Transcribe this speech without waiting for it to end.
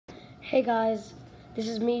Hey guys, this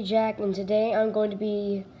is me, Jack, and today I'm going to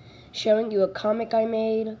be showing you a comic I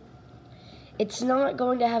made. It's not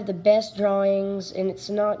going to have the best drawings, and it's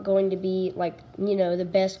not going to be like, the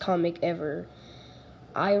best comic ever.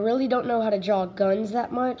 I really don't know how to draw guns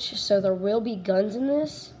that much, so there will be guns in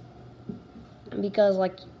this. Because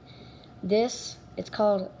it's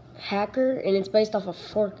called Hacker, and it's based off of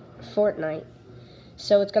Fortnite.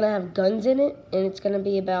 So it's going to have guns in it, and it's going to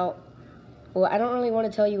be about, well, I don't really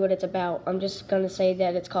want to tell you what it's about. I'm just going to say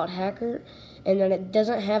that it's called Hacker, and that it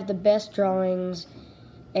doesn't have the best drawings,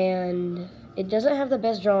 and it doesn't have the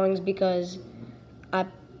best drawings because I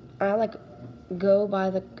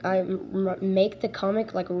make the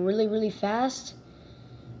comic really fast.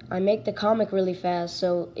 I make the comic really fast,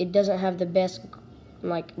 so it doesn't have the best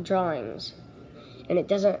drawings, and it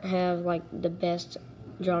doesn't have the best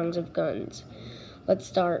drawings of guns. Let's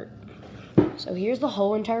start. So here's the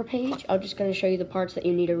whole entire page. I'm just going to show you the parts that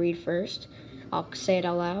you need to read first. I'll say it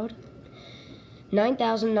out loud.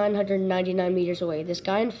 9,999 meters away. This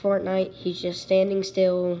guy in Fortnite, he's just standing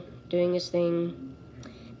still, doing his thing.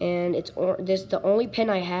 And this the only pen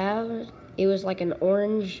I have. It was like an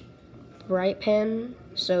orange bright pen.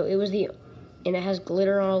 So and it has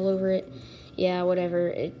glitter all over it. Yeah, whatever.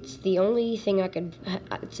 It's the only pen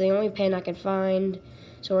I could find.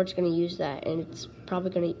 So we're just going to use that, and it's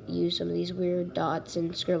probably going to use some of these weird dots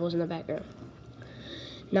and scribbles in the background.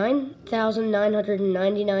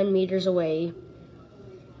 9,999 meters away,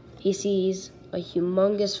 he sees a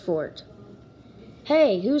humongous fort.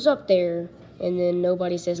 Hey, who's up there? And then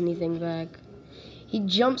nobody says anything back. He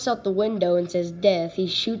jumps out the window and says death. He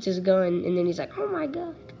shoots his gun, and then he's like, oh my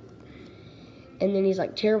god. And then he's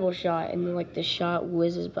like, terrible shot, and then the shot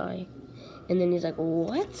whizzes by. And then he's like,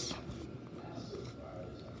 what?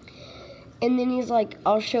 And then he's like,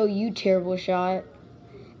 I'll show you, terrible shot.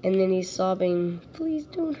 And then he's sobbing, please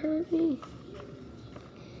don't hurt me.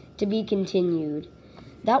 To be continued.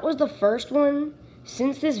 That was the first one.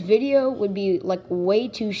 Since this video would be way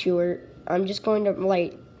too short, I'm just going to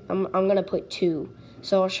I'm gonna put 2.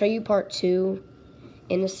 So I'll show you part 2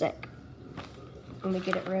 in a sec. Let me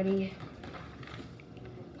get it ready.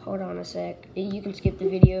 Hold on a sec. You can skip the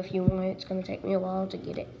video if you want. It's gonna take me a while to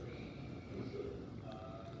get it.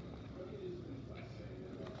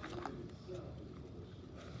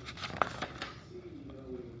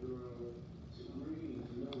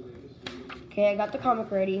 Okay, I got the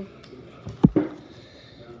comic ready.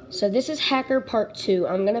 So this is Hacker Part 2.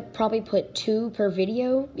 I'm going to probably put 2 per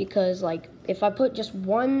video because, if I put just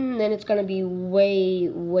 1, then it's going to be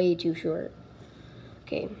way too short.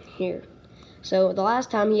 Okay, here. So the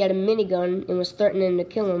last time he had a minigun and was threatening to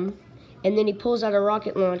kill him, and then he pulls out a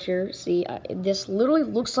rocket launcher. See, this literally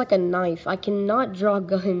looks like a knife. I cannot draw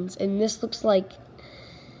guns, and this looks like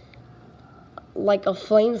a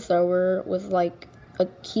flamethrower with, a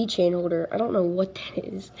keychain holder. I don't know what that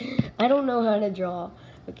is. I don't know how to draw,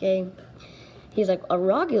 okay? He's like, a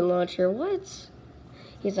rocket launcher, what?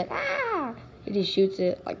 He's like, ah! He just shoots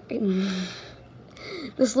it.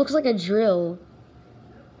 This looks like a drill.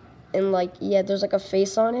 And, yeah, there's, a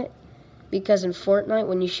face on it. Because in Fortnite,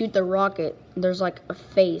 when you shoot the rocket, there's, a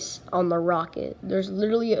face on the rocket. There's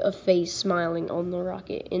literally a face smiling on the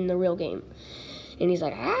rocket in the real game. And he's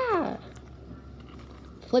like, ah!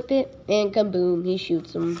 Flip it, and kaboom, he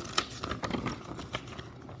shoots him.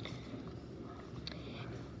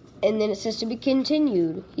 And then it says to be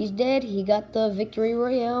continued. He's dead, he got the victory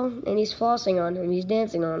royale, and he's flossing on him, he's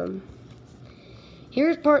dancing on him.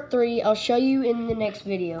 Here's part 3, I'll show you in the next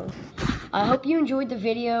video. I hope you enjoyed the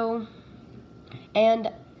video,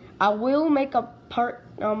 and I will make a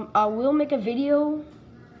video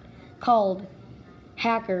called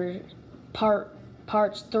Hackers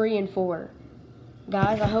Parts 3 and 4.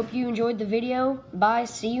 Guys, I hope you enjoyed the video. Bye.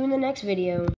 See you in the next video.